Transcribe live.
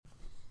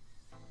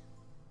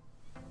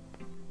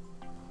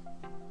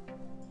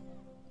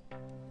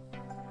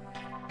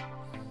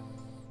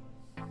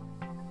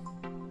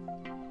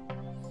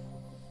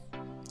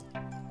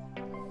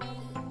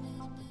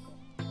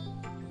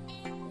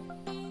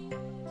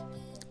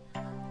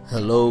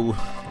Hello,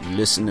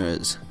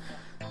 listeners.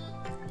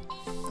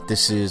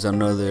 This is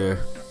another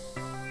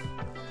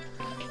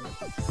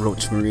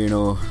Roach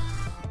Marino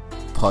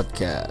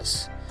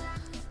podcast,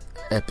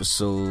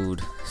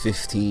 episode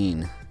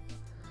 15,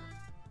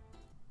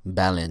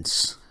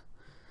 Balance.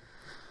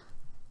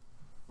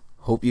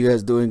 Hope you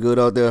guys doing good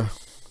out there.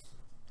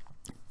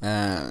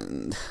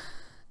 And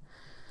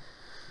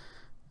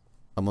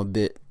I'm a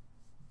bit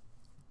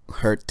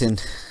hurting.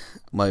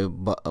 My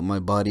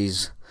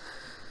body's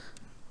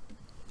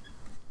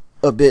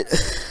a bit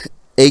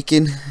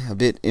aching, a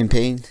bit in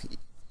pain,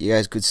 you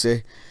guys could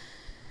say.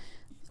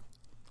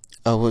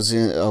 I was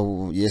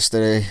in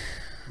yesterday.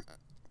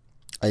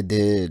 I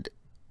did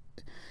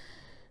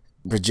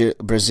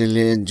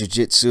Brazilian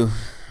Jiu-Jitsu.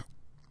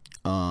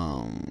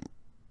 I've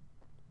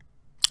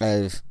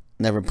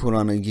never put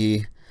on a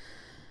gi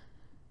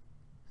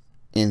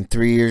in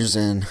 3 years,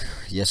 and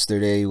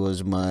yesterday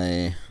was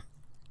my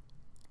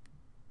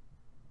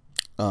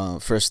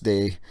first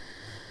day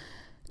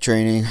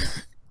training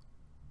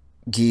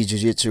gi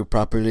jiu-jitsu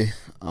properly.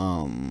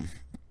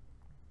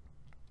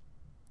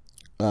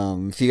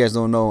 If you guys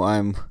don't know,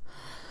 I'm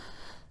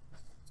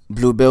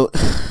blue belt.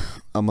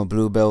 I'm a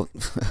blue belt,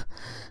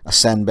 a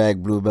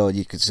sandbag blue belt,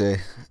 you could say.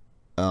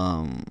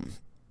 I've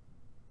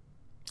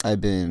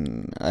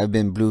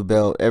been blue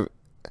belt.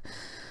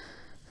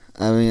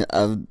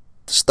 I've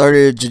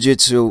started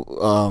jiu-jitsu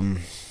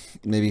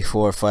maybe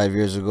 4 or 5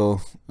 years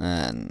ago,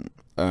 and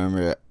I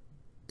remember it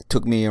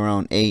took me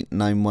around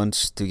 8-9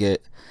 months to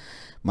get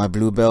my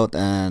blue belt,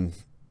 and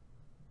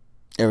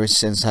ever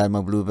since I had my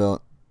blue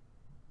belt,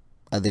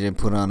 I didn't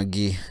put on a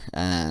gi,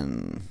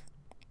 and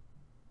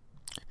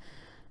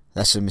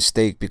that's a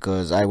mistake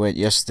because I went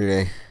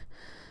yesterday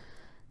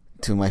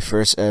to my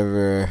first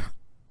ever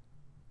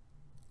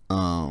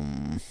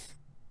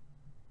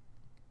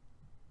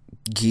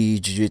gi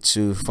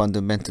jiu-jitsu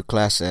fundamental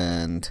class,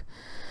 and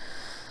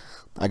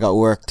I got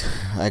worked.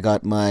 I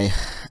got my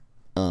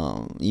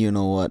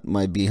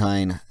my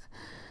behind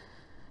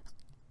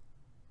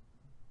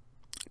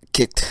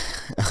kicked,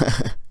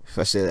 if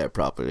I say that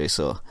properly.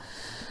 So,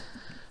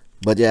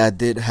 but yeah, I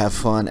did have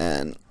fun,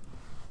 and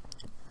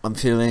I'm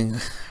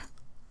feeling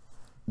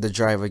the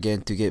drive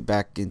again to get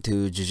back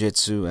into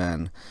jiu-jitsu.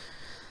 And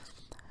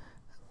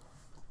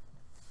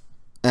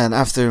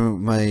after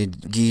my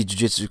gi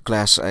jiu-jitsu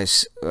class, I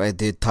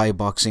did Thai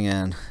boxing,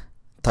 and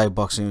Thai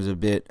boxing was a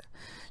bit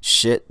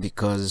shit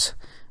because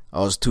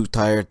I was too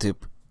tired to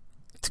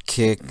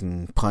kick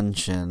and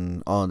punch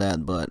and all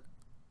that. But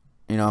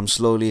I'm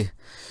slowly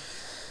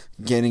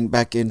getting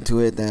back into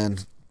it,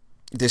 and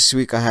this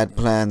week I had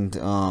planned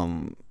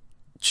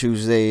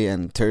Tuesday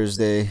and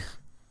Thursday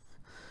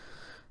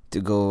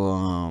to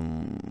go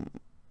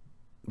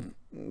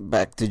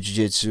back to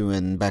jiu-jitsu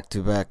and back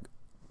to back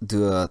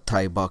do a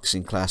Thai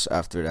boxing class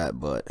after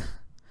that. But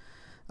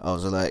I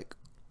was like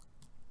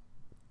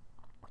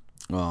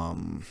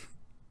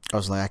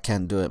I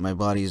can't do it. My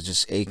body is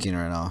just aching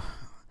right now.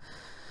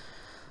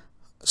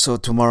 So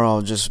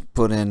tomorrow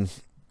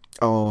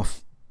I'll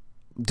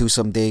do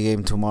some day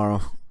game tomorrow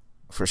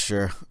for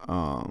sure.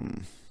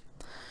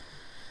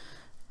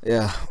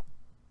 Yeah,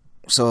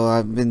 so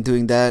I've been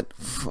doing that.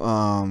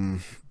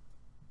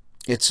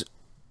 It's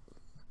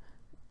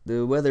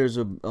the weather's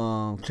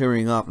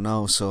clearing up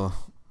now, so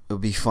it'll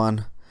be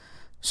fun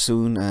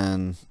soon,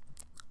 and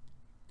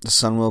the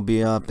sun will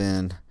be up.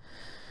 And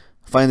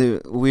I find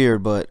it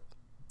weird, but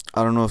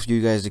I don't know if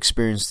you guys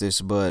experience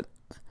this, but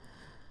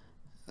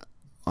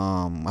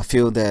I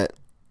feel that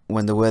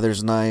when the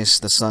weather's nice,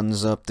 the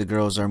sun's up, the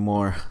girls are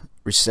more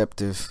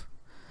receptive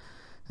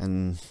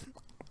and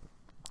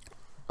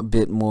a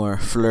bit more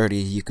flirty,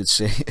 you could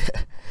say.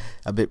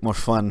 A bit more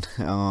fun.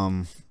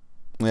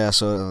 Yeah,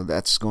 so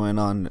that's going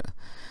on.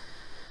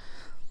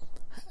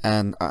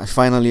 And I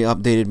finally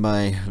updated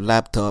my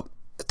laptop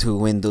to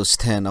Windows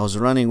 10. I was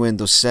running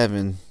Windows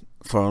 7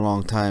 for a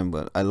long time,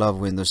 but I love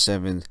Windows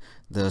 7.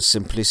 The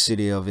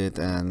simplicity of it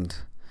and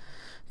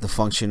the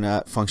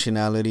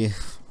functionality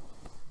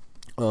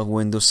of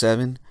Windows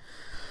 7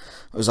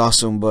 was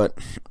awesome. But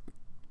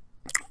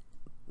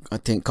I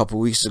think a couple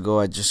weeks ago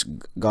I just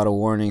got a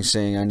warning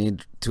saying I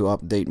need to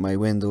update my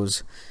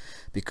Windows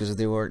because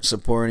they weren't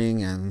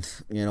supporting, and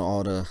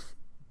all the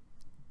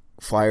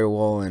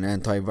firewall and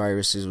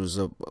antiviruses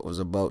was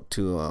about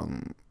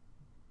to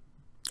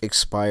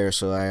expire.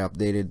 So I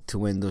updated to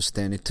Windows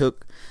 10. It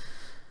took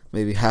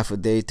maybe half a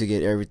day to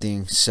get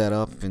everything set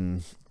up,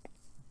 and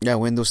yeah,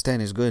 Windows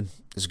 10 is good.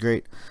 It's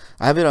great.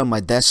 I have it on my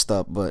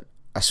desktop, but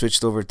I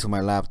switched over to my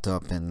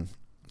laptop, and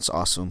it's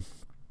awesome.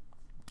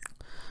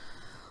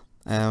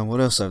 And what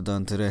else I've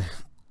done today?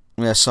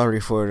 Yeah, sorry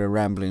for the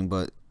rambling,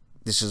 but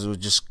this is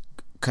just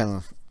kind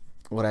of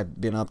what I've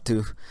been up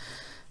to.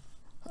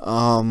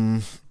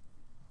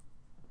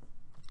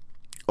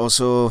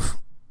 Also,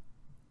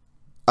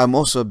 I'm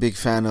also a big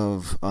fan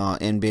of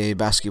NBA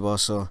basketball,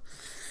 so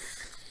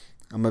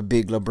I'm a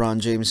big LeBron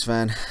James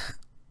fan.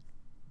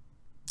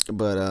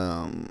 But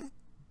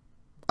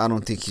I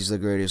don't think he's the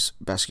greatest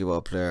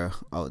basketball player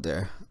out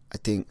there. I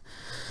think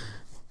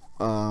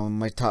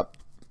my top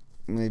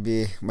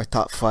maybe my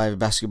top five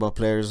basketball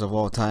players of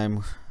all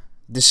time.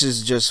 This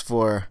is just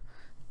for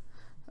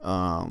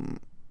um,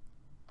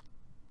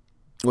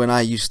 when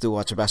I used to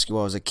watch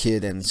basketball as a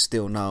kid and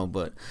still now,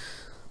 but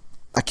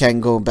I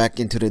can't go back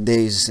into the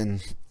days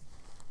and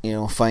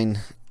find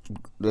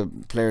the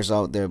players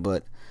out there.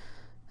 But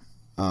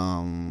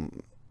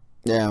um,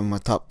 yeah, my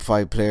top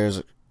five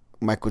players: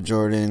 Michael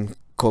Jordan,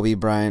 Kobe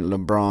Bryant,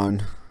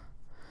 LeBron,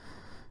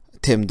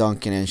 Tim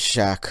Duncan, and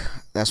Shaq.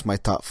 That's my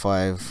top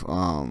five.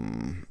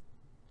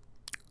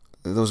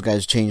 Those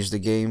guys changed the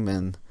game,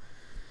 and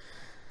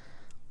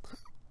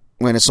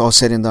when it's all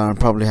said and done, I'll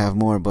probably have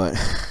more. But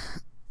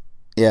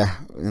yeah,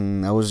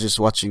 and I was just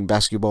watching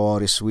basketball all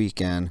this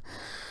week, and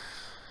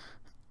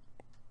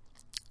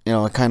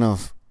I kind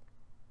of.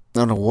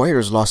 No, the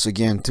Warriors lost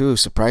again too.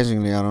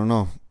 Surprisingly, I don't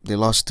know. They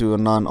lost to a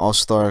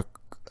non-All-Star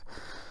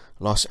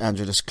Los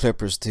Angeles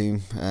Clippers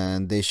team,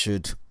 and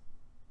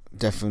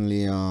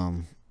definitely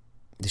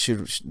they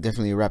should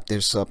definitely wrap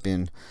this up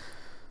in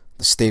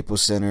the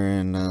Staples Center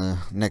in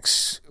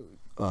next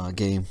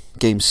game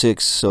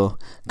 6. So,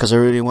 because I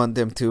really want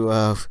them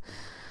to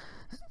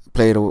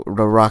play the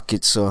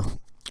Rockets. So,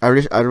 I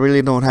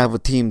really don't have a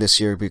team this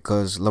year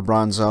because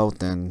LeBron's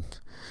out, and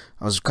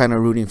I was kind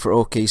of rooting for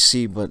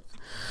OKC, but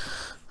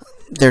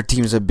their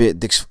team's a bit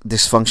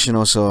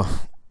dysfunctional, so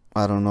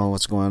I don't know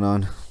what's going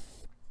on.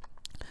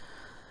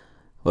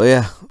 Well,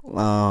 yeah.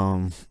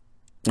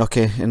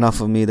 Okay, enough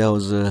of me. That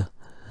was a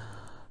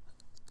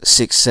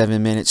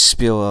 6-7 minute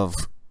spiel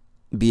of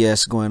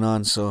BS going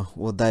on. So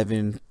we'll dive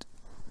into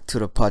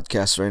the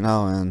podcast right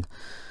now, and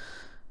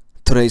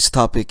today's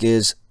topic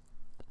is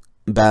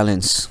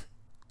balance.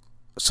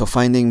 So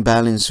finding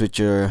balance with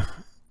your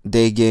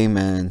day game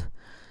and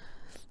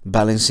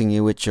balancing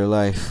it with your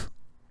life.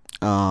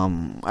 I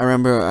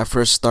remember I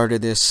first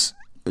started this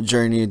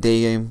journey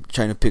day game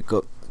trying to pick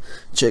up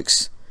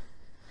chicks,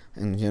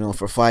 and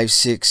for 5,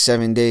 6,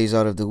 7 days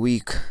out of the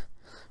week,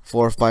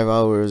 4 or 5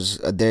 hours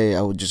a day,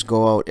 I would just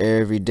go out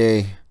every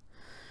day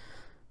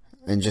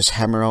and just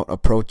hammer out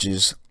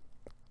approaches.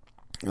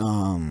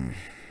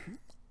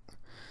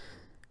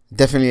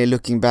 Definitely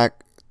looking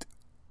back,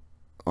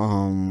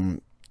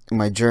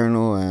 my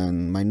journal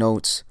and my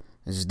notes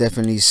is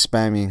definitely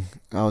spamming.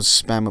 I was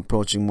spam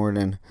approaching more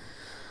than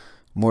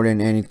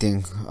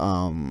anything.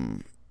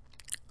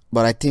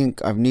 But I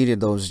think I've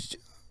needed those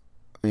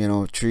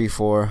 3,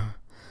 4,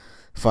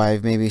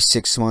 5, maybe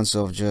 6 months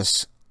of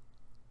just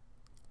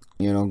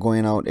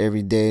going out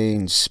every day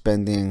and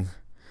spending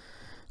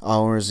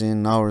hours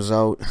in, hours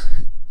out,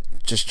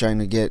 just trying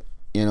to get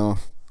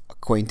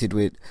acquainted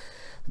with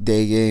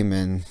day game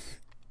and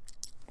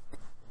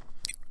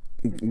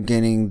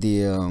getting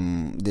the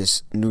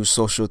this new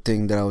social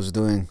thing that I was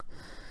doing,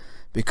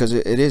 because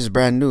it is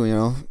brand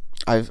new.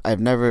 I've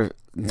never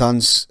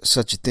done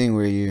such a thing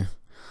where you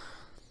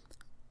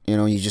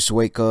just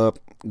wake up,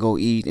 go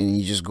eat, and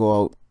you just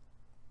go out,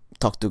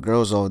 talk to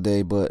girls all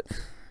day. But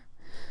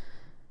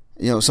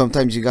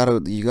sometimes you gotta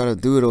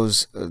do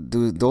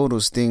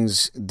those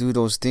things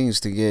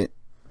to get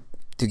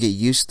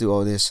used to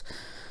all this.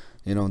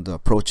 The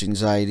approach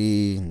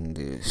anxiety and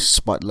the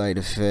spotlight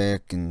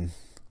effect and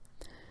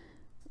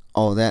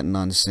all that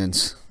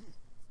nonsense.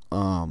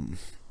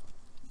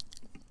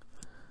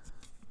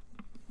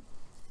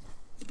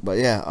 But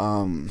yeah,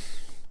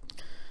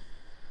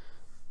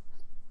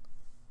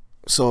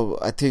 so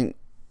I think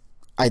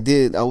I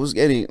was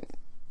getting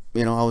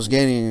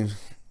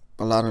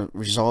a lot of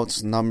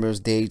results,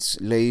 numbers,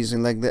 dates, lays,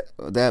 and like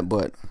that.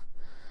 But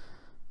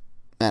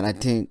man, I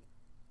think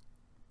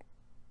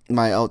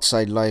my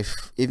outside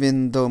life,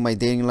 even though my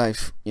dating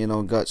life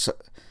got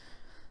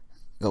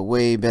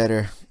way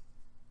better,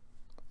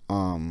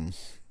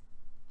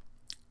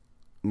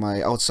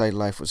 my outside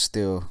life was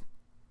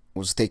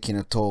taking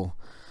a toll.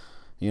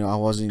 I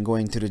wasn't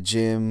going to the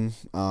gym.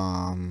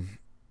 I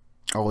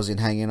wasn't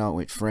hanging out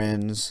with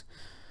friends.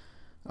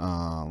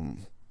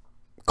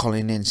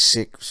 Calling in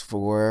sick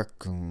for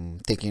work.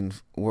 Taking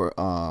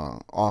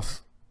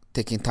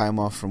time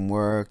off from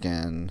work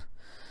and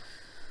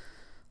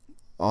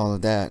all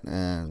of that.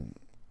 And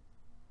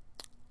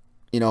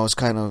I was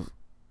kind of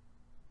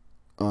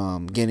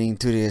getting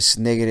into this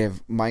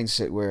negative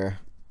mindset where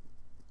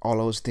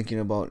all I was thinking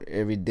about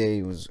every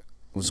day was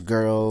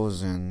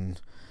girls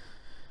and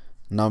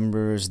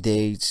numbers,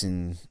 dates,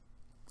 and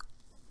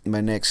my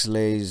next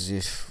lays,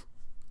 if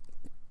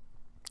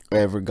I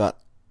ever got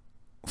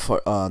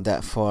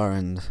that far.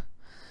 And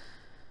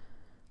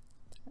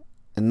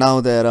now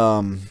that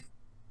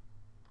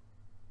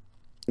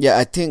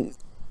I think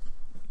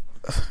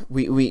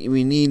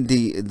we need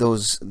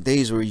those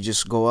days where you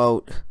just go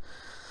out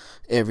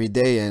every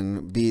day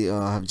and be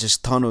have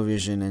just tunnel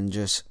vision and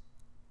just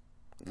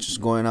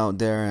going out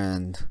there,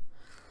 and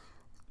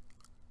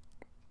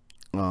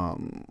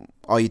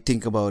all you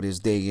think about is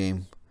day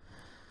game.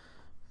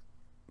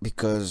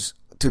 Because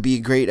to be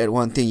great at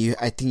one thing,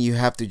 I think you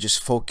have to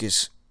just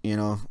focus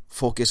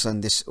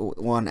on this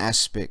one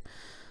aspect.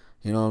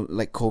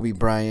 Like Kobe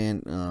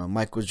Bryant,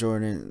 Michael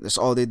Jordan. That's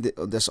all they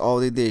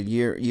did.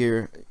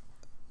 Year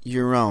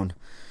round.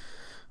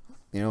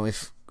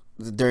 If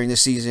during the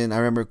season, I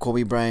remember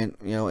Kobe Bryant,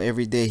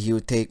 every day he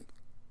would take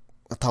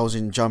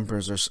 1,000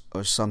 jumpers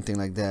or something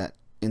like that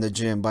in the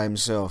gym by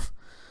himself.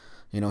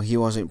 He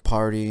wasn't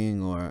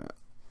partying or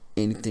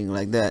anything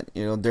like that.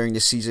 During the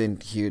season,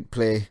 he would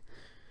play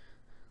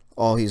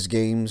all his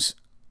games,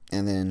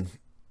 and then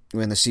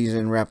when the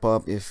season wrap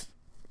up, if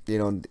they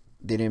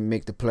didn't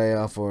make the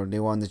playoff or they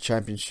won the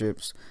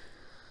championships,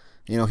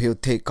 he'll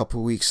take a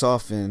couple weeks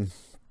off and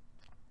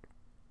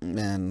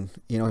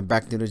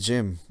back to the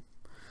gym.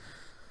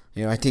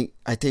 I think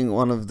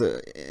one of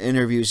the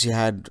interviews he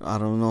had, I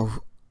don't know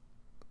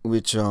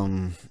which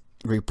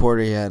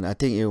reporter he had. I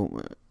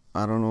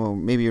don't know,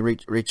 maybe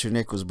Richard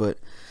Nichols, but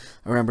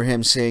I remember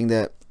him saying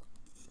that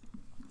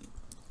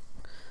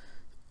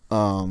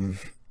um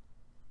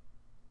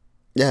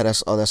yeah,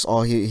 that's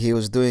all he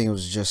was doing. It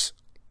was just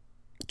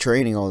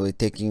training all day,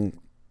 taking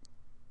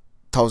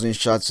 1,000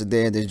 shots a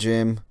day at the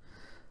gym,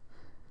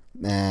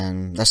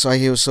 and that's why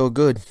he was so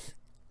good.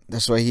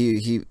 That's why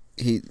he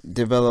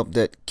developed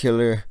that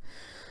killer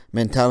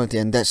mentality,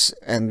 and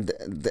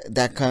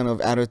that kind of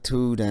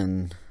attitude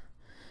and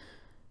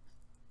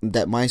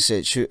that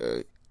mindset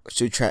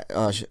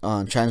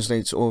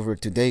translates over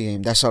to day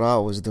game. That's what I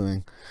was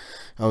doing.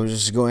 I was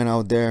just going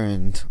out there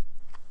and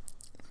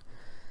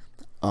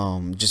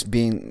just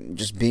being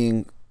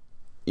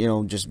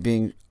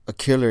a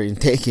killer in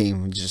day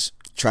game, just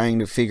trying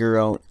to figure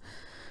out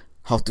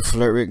how to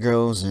flirt with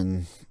girls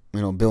and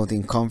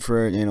building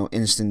comfort,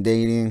 instant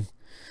dating,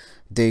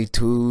 day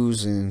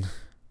twos and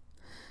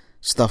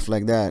stuff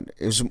like that.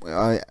 It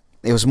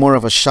was more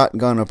of a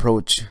shotgun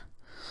approach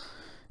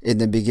in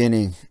the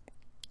beginning.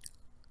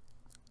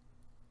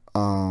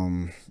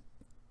 Um,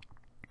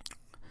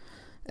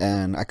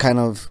 and I kind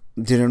of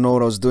didn't know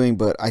what I was doing,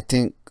 but I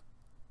think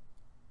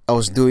I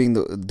was doing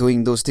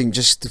those things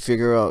just to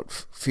figure out,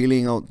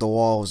 feeling out the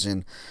walls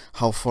and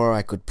how far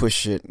I could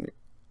push it.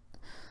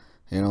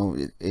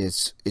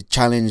 It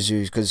challenges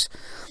you because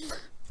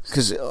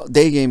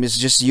day game is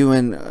just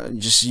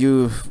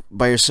you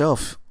by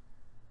yourself.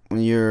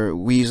 Your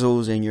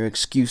weasels and your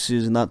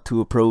excuses not to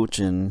approach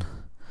and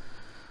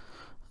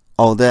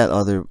all that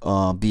other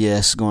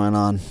BS going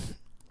on.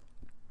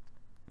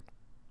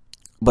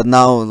 But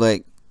now,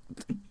 like,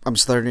 I'm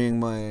starting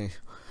my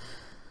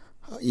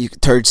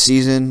third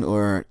season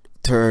or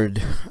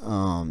third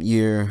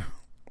year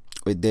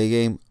with day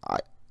game.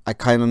 I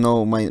kind of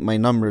know my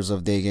numbers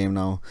of day game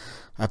now.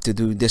 I have to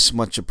do this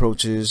much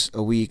approaches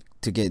a week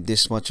to get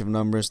this much of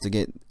numbers, to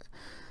get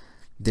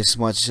this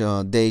much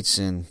dates,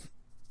 and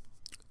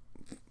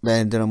by the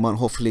end of the month,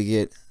 hopefully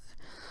get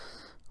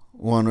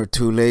one or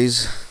two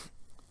lays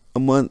a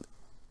month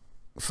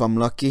if I'm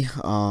lucky.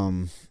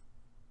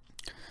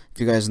 If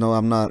you guys know,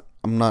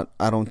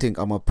 I don't think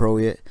I'm a pro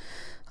yet.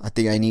 I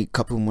think I need a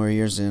couple more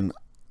years and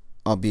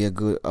I'll be a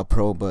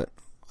pro, but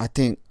I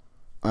think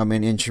I'm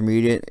an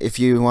intermediate. If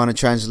you want to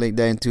translate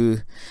that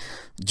into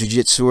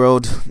jiu-jitsu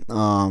world,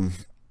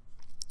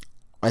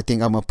 I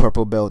think I'm a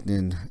purple belt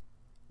in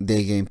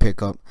day game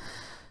pickup,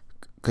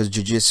 because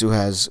jiu-jitsu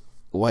has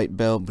white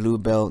belt, blue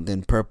belt,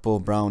 then purple,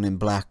 brown, and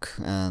black,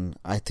 and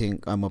I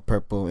think I'm a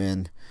purple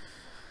in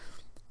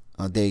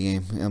day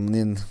game. I'm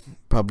in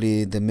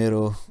probably the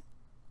middle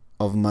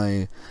of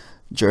my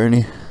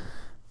journey,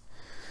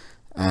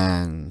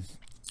 and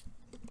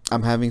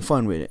I'm having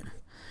fun with it.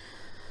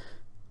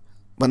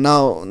 But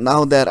now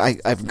that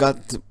I've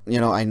got to,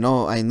 I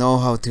know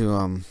how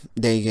to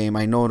day game.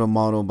 I know the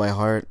model by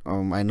heart.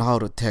 I know how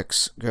to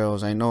text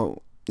girls. I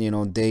know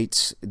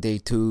dates, day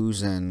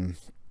twos, and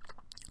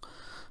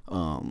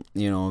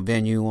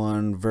venue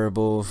one,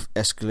 verbal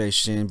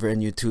escalation,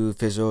 venue two,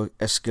 physical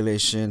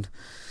escalation.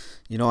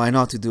 I know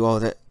how to do all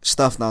that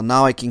stuff now.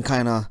 Now I can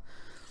kind of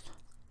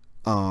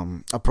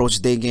approach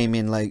day game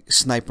in like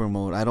sniper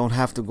mode. I don't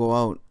have to go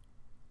out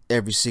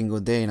every single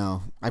day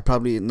now. I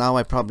probably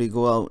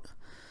go out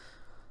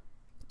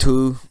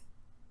 2,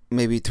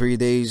 maybe 3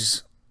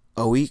 days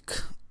a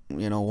week.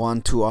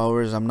 1-2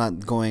 hours. I'm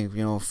not going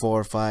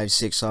 4, 5,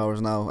 6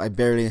 hours now. I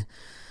barely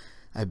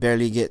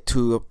get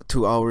 2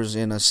 hours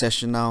in a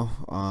session now.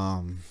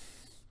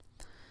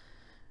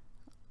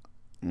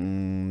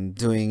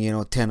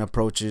 Doing 10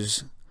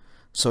 approaches.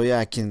 So yeah,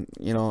 I can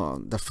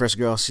the first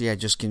girl I see, I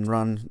just can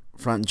run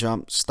front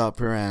jump, stop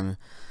her, and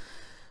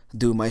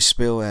do my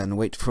spill and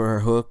wait for her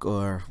hook,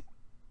 or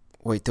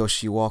wait till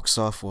she walks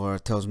off or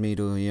tells me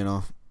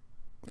to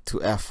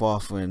F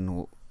off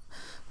and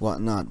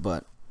whatnot.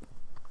 But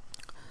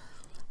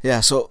yeah,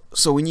 so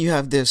when you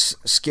have this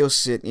skill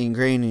set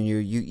ingrained in you,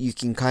 you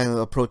can kind of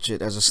approach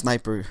it as a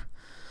sniper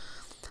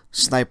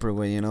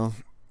way.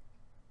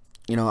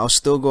 I'll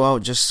still go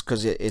out just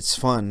because it's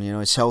fun.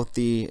 It's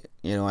healthy.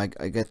 I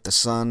get the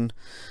sun.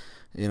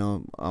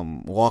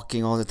 I'm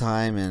walking all the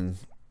time, and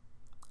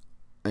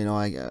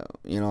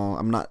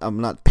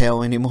I'm not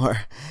pale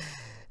anymore.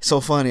 So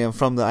funny. I'm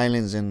from the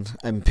islands and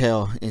I'm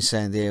pale in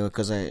San Diego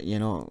because I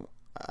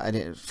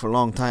didn't, for a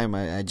long time.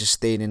 I just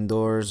stayed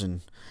indoors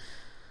and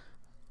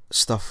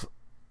stuff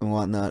and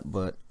whatnot.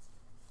 But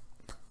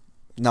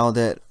now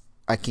that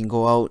I can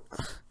go out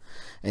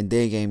and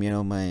day game,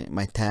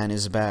 my tan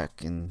is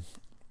back and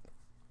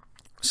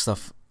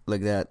stuff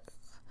like that.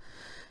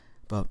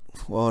 But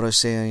what was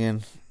I saying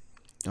again?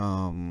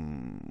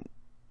 Um,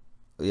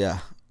 yeah.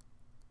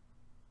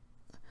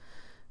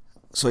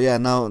 So yeah,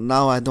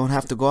 now I don't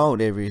have to go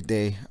out every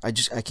day. I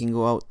can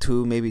go out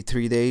 2 maybe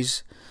 3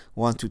 days,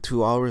 1 to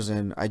 2 hours,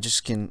 and I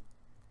just can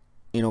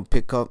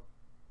pick up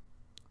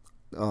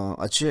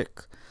a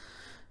chick.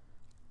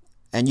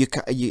 And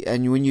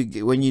when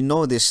you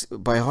know this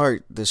by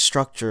heart, the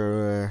structure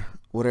or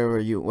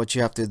whatever what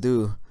you have to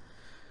do,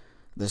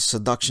 the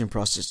seduction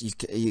process,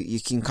 you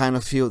can kind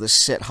of feel the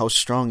set, how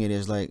strong it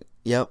is. Like,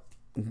 yep,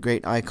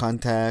 great eye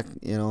contact,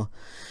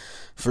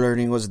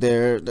 flirting was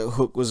there, the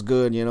hook was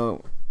good,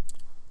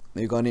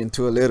 they got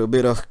into a little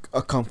bit of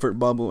a comfort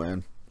bubble,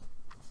 and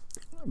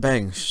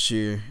bang,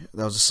 that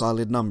was a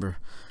solid number.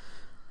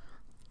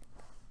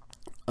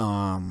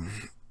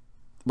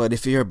 But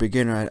if you're a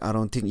beginner, I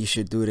don't think you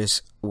should do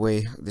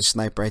the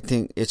sniper. I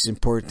think it's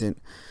important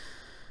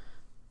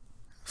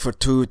for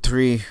 2,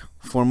 3,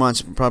 4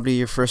 months, probably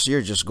your first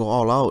year, just go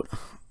all out.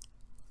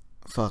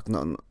 Fuck,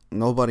 no,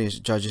 nobody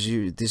judges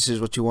you. This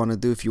is what you want to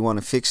do. If you want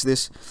to fix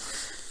this,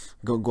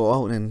 go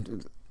out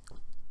and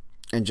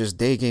just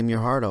day game your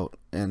heart out,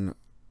 and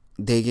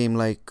day game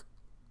like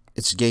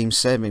it's game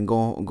 7.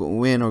 Go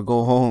win or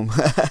go home.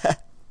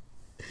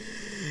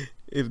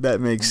 If that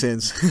makes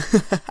sense.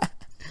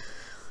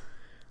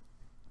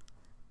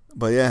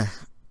 But yeah,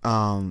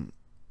 I'm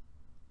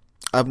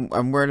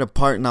wearing a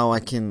part now. I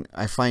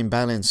find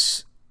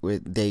balance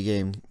with day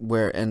game,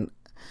 and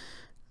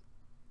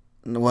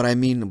what I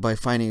mean by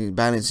finding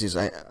balance is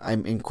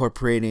I'm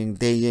incorporating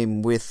day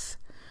game with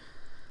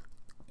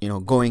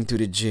going to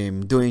the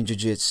gym, doing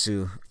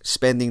jiu-jitsu,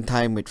 spending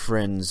time with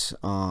friends,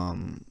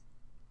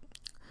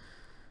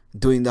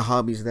 doing the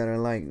hobbies that I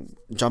like,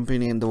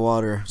 jumping in the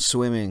water,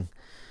 swimming,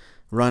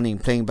 running,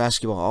 playing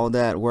basketball, all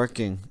that,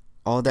 working,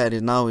 all that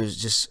is now is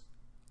just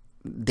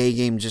day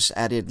game, just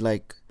added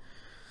like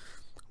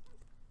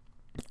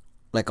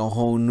a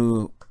whole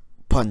new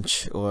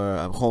punch or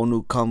a whole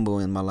new combo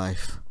in my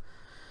life.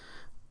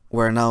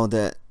 Where now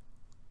that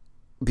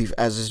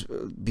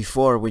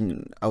before,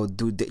 when I would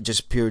do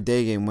just pure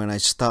day game, when I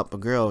stop a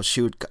girl,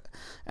 she would,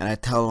 and I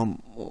tell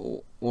them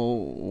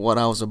what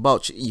I was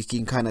about, you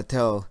can kind of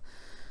tell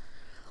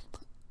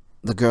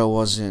the girl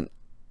wasn't,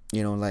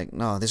 like,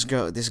 no, this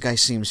guy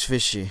seems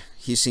fishy.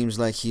 He seems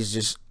like he's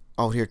just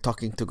out here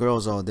talking to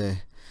girls all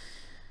day.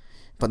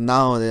 But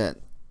now that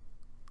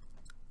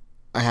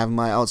I have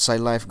my outside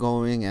life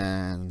going,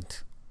 and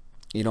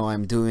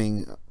I'm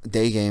doing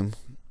day game,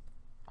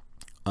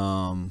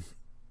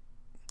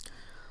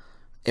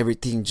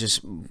 everything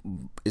just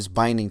is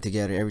binding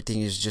together.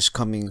 Everything is just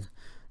coming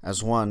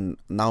as one.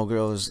 Now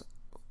girls,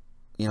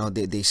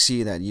 they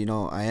see that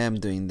I am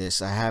doing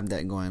this, I have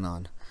that going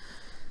on.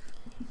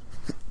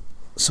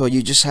 So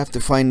you just have to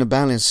find the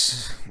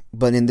balance.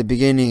 But in the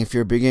beginning, if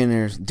you're a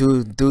beginner,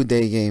 do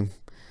day game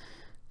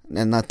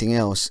and nothing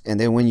else. And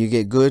then when you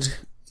get good,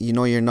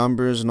 your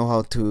numbers, know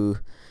how to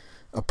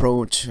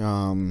approach,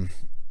 know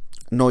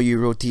your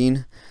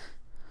routine,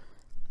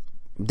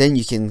 then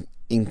you can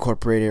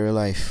incorporate it in your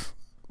life.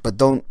 But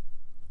don't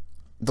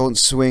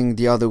swing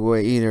the other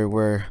way either,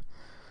 where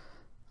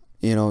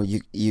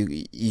you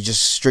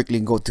just strictly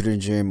go to the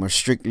gym, or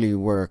strictly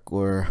work,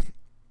 or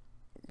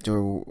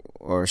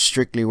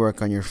strictly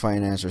work on your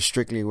finance, or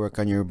strictly work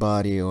on your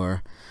body,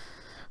 or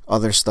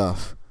other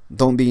stuff.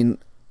 Don't be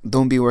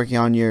working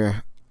on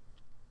your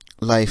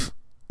life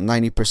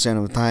 90%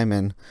 of the time,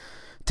 and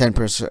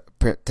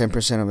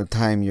 10% of the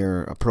time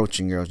you're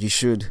approaching girls. You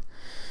should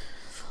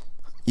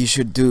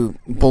do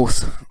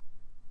both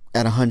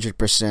at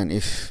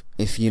 100%,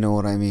 if you know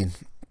what I mean.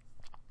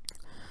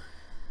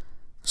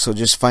 So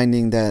just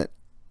finding that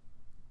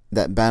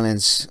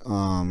balance,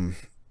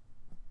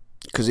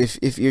 because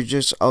if you're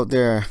just out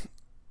there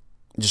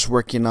just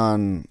working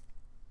on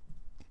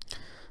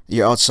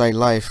your outside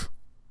life,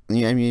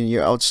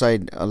 your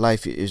outside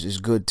life is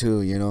good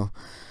too.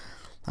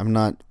 I'm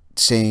not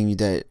saying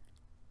that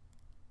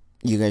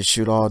you guys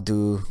should all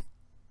do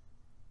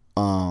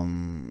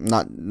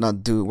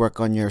not do work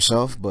on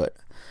yourself, but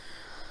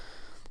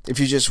if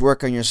you just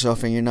work on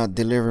yourself and you're not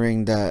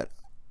delivering that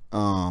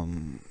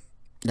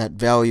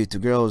value to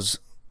girls,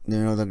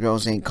 the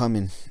girls ain't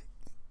coming.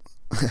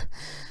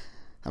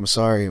 I'm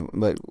sorry,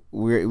 but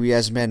we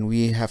as men,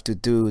 we have to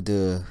do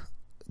the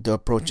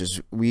approaches.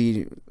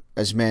 We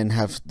as men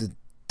have to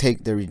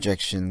take the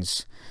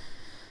rejections.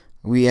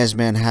 We as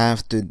men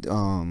have to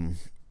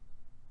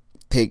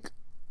take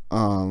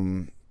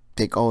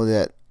all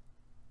that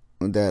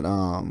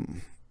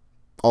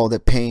all the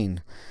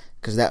pain,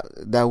 because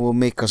that will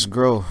make us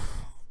grow.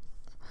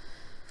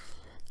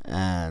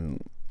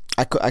 And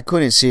I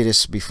couldn't see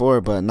this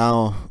before, but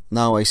now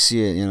I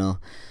see it.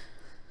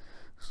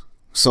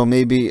 So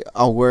maybe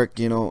I'll work,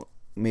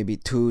 maybe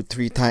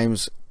 2-3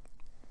 times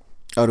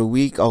out a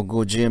week. I'll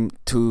go gym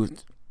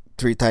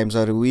 2-3 times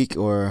out a week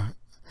or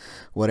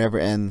whatever,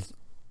 and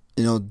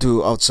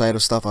do outside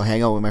of stuff. I'll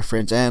hang out with my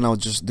friends, and I'll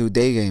just do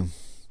day game.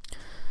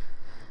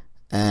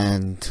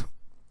 and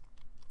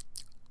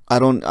I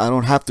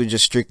don't have to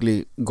just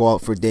strictly go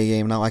out for day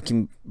game now. I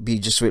can be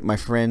just with my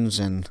friends,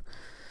 and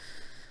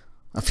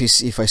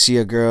if I see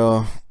a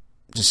girl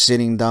just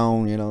sitting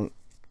down,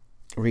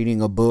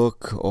 reading a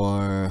book,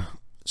 or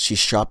she's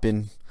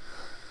shopping,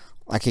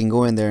 I can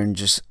go in there and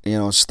just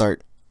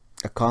start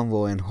a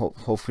convo, and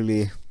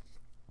hopefully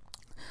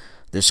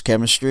there's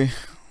chemistry,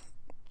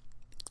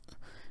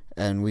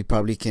 and we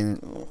probably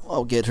can.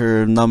 I'll get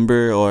her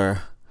number,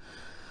 or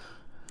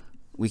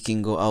we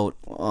can go out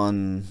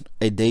on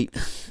a date,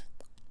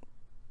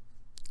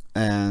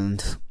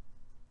 and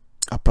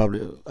I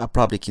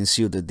probably can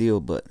seal the deal.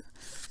 But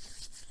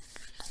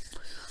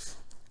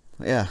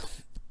yeah,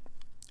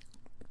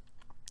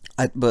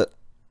 but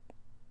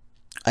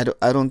I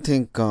don't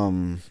think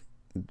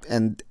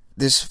and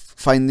this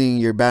finding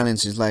your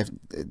balance in life,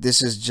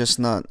 this is just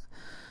not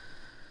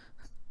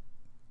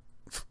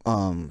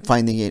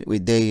finding it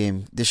with day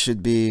game. This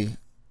should be,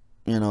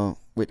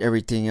 with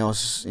everything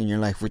else in your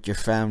life, with your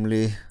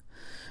family,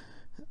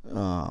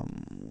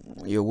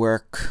 your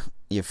work,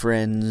 your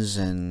friends,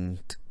 and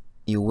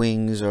your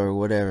wings, or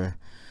whatever.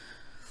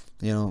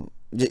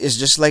 It's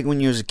just like when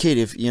you was a kid.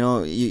 If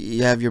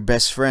you have your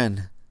best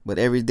friend, but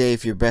every day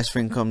if your best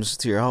friend comes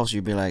to your house,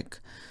 you'd be like,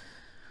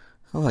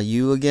 "Oh,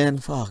 you again?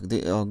 Fuck,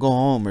 go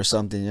home or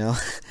something."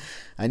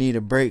 I need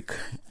a break.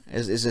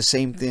 It's the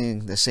same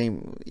thing, the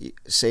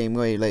same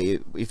way.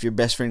 Like if your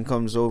best friend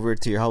comes over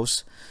to your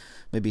house,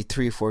 maybe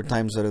 3 4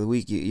 times out of the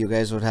week, you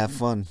guys would have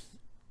fun.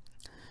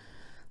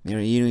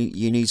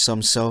 You need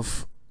some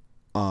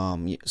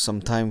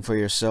time for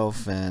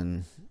yourself,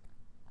 and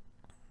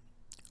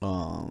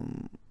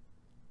um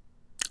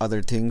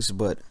other things,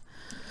 but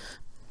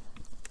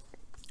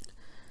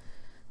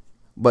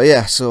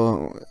yeah.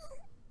 So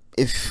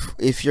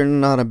if you're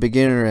not a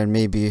beginner, and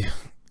maybe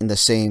in the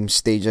same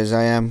stage as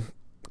I am,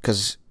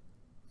 because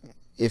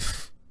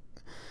if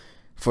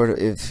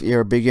if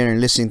you're a beginner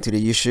listening to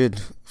this, you should,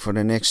 for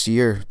the next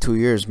year, 2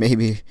 years,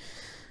 maybe,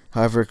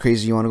 however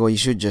crazy you want to go, you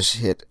should just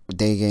hit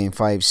day game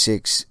 5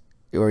 6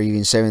 or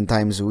even 7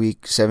 times a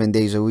week, 7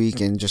 days a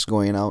week, and just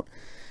going out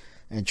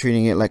and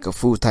treating it like a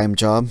full-time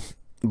job.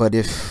 But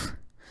if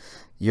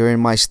you're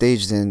in my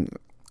stage, then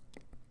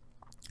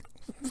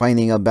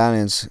finding a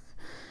balance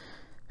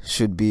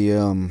should be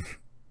the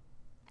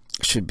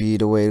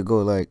way to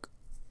go. Like,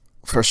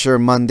 for sure,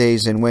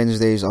 Mondays and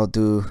Wednesdays I'll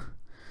do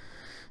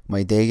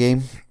my day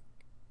game,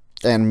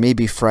 and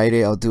maybe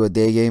Friday I'll do a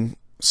day game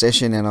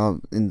session, and I'll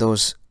in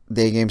those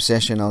day game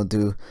session I'll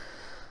do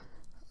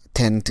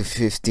 10 to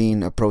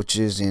 15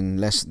 approaches in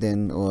less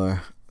than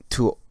or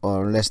 2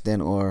 hours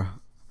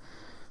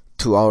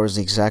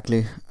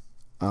exactly.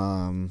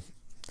 um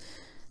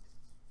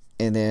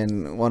and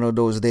then one of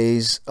those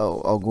days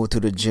I'll go to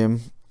the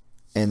gym,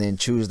 and then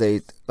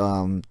Thursday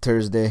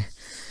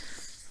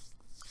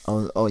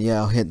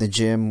I'll hit the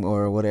gym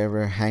or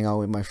whatever, hang out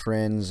with my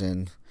friends,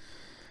 and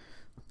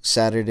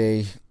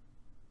Saturday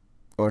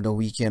or the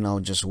weekend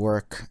I'll just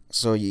work.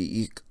 So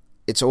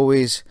it's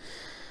always,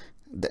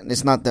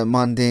 it's not the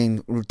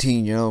mundane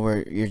routine,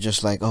 where you're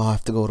just like, oh, I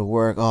have to go to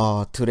work.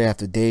 Oh, today I have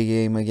to day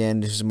game again.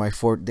 This is my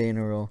fourth day in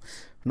a row.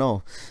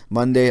 No,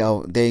 Monday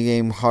I'll day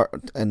game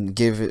hard and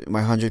give it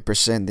my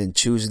 100%. Then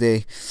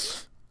Tuesday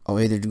I'll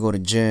either go to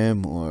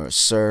gym or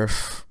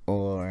surf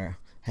or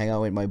hang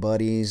out with my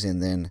buddies,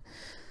 and then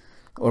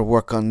or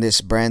work on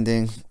this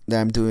branding that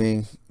I'm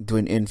doing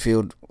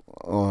infield,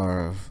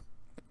 or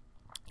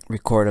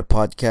record a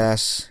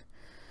podcast.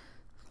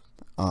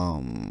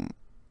 And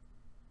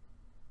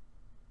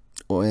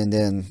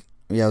then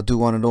I'll do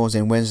one of those.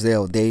 And Wednesday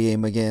I'll day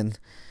game again,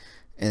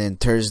 and then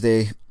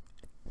Thursday,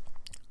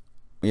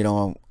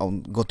 I'll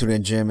go to the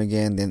gym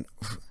again. Then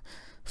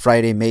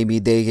Friday maybe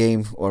day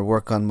game or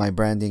work on my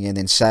branding, and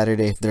then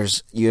Saturday if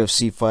there's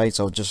UFC fights,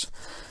 I'll just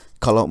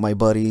call out my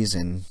buddies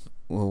and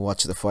we'll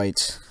watch the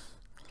fights.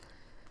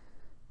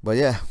 But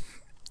yeah,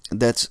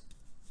 that's.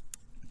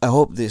 I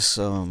hope this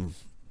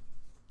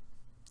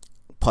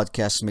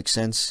podcast makes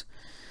sense.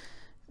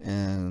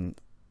 And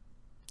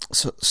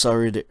so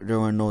sorry that there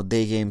were no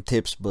day game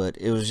tips, but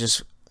it was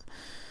just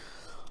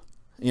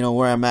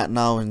where I'm at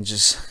now, and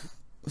just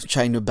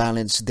trying to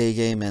balance day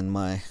game and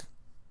my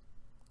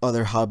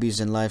other hobbies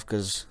in life,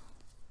 because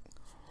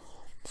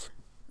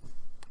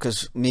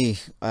me,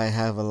 I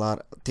have a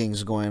lot of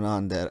things going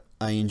on that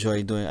I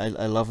enjoy doing.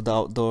 I love the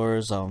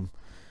outdoors. I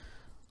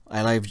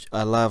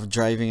love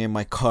driving in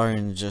my car,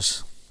 and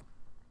just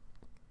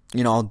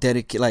I'll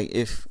dedicate, like,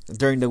 if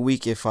during the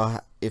week, if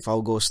I'll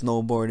go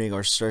snowboarding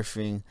or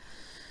surfing,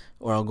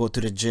 or I'll go to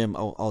the gym,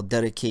 I'll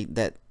dedicate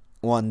that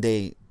one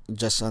day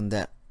just on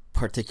that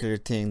particular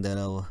thing that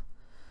I'm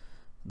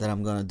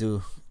gonna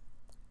do.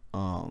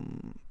 I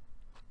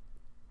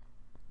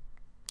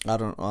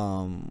don't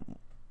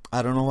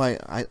know why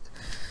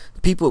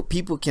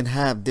people can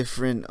have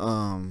different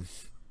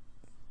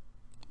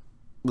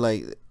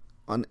like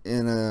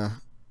in a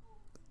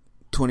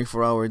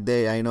 24-hour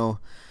day. I know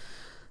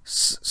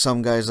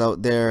some guys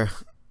out there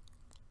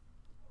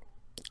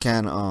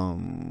can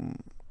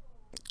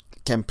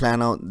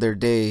plan out their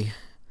day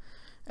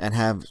and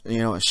have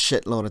a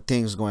shitload of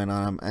things going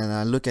on, and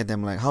I look at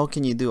them like, how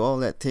can you do all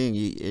that thing?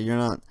 You're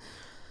not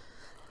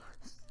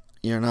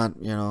you're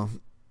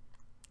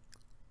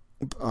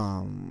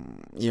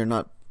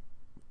not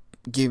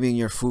giving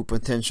your full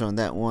potential on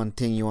that one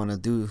thing you want to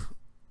do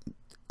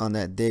on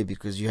that day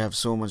because you have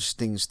so much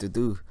things to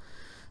do.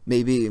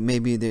 Maybe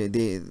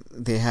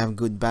they have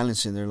good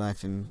balance in their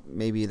life, and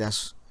maybe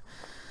that's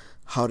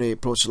how they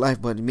approach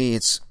life. But me,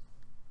 it's,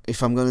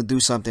 if I'm gonna do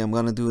something, I'm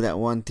gonna do that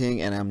one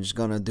thing, and I'm just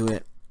gonna do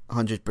it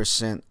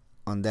 100%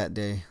 on that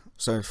day.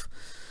 So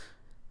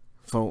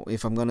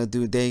if I'm gonna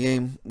do day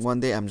game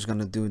one day, I'm just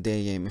gonna do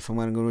day game. If I'm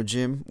gonna go to the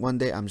gym one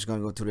day, I'm just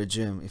gonna go to the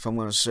gym. If I'm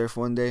gonna surf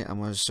one day, I'm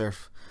gonna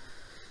surf.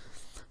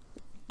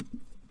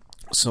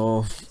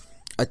 So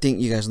I think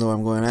you guys know where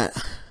I'm going at.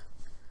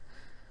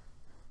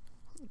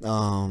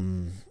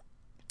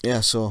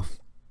 So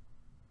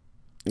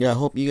I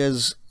hope you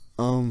guys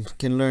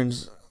can learn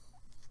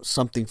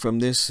something from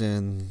this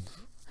and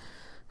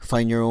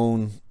find your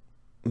own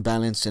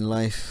balance in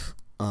life.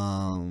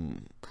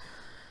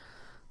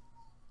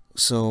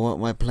 So what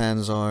my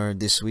plans are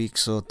this week: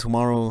 so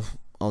tomorrow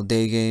I'll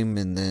day game,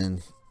 and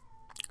then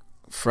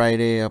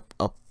Friday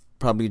I'll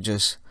probably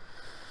just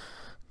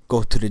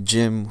go to the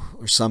gym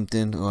or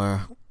something,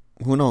 or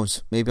who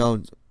knows, maybe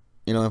I'll,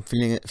 I'm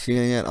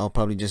feeling it, I'll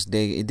probably just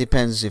day. It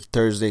depends if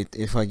Thursday,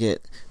 if I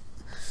get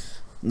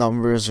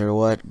numbers or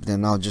what,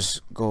 then I'll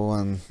just go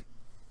on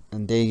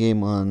day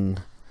game on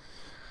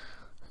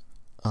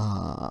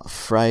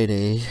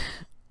Friday,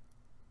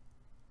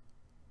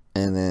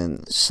 and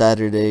then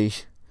Saturday.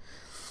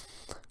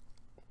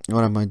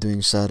 What am I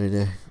doing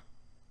Saturday?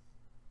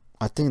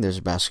 I think there's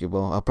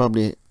basketball. I'll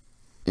probably,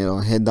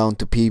 head down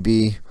to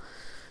PB,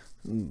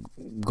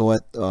 go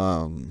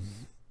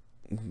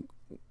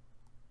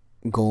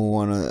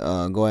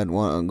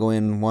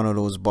in one of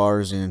those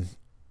bars and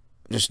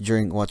just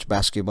drink, watch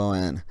basketball,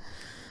 and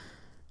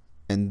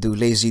do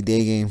lazy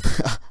day game.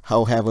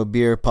 I'll have a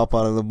beer, pop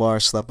out of the bar,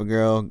 stop a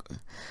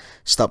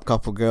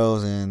couple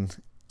girls, and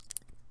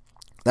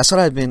that's what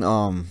I've been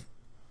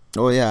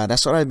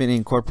that's what I've been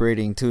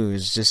incorporating too.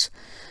 It's just,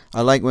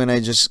 I like when I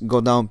just go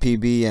down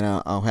PB and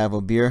I'll have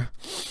a beer,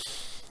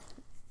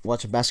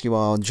 watch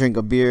basketball, I'll drink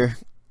a beer,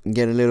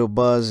 get a little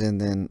buzz, and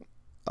then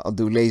I'll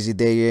do lazy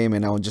day game,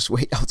 and I'll just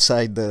wait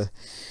outside the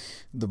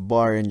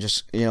bar and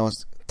just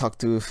talk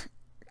to a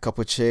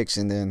couple chicks,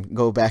 and then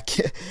go back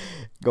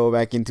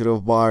into the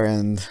bar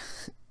and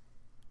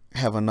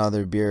have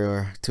another beer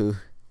or two.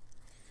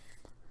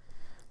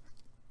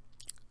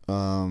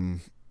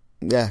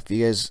 If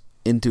you guys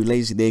into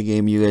lazy day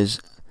game, you guys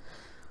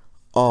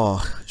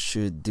all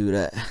should do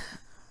that.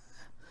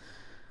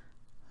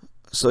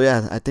 So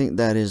I think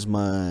that is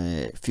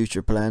my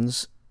future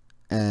plans.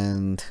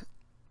 And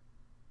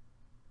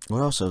what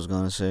else I was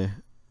gonna say?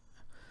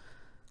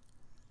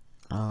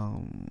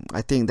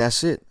 I think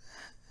that's it.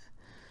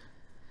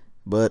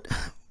 But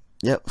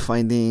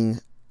finding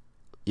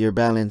your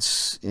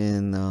balance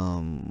in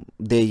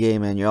day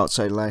game and your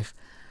outside life.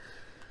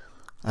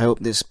 I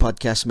hope this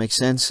podcast makes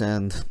sense,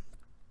 and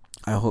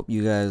I hope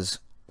you guys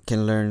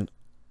can learn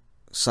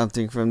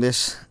something from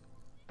this.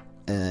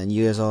 And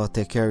you guys all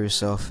take care of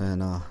yourself,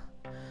 and I'll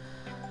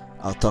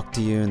talk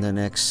to you in the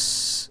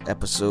next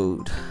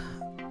episode.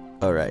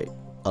 Alright,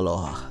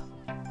 aloha.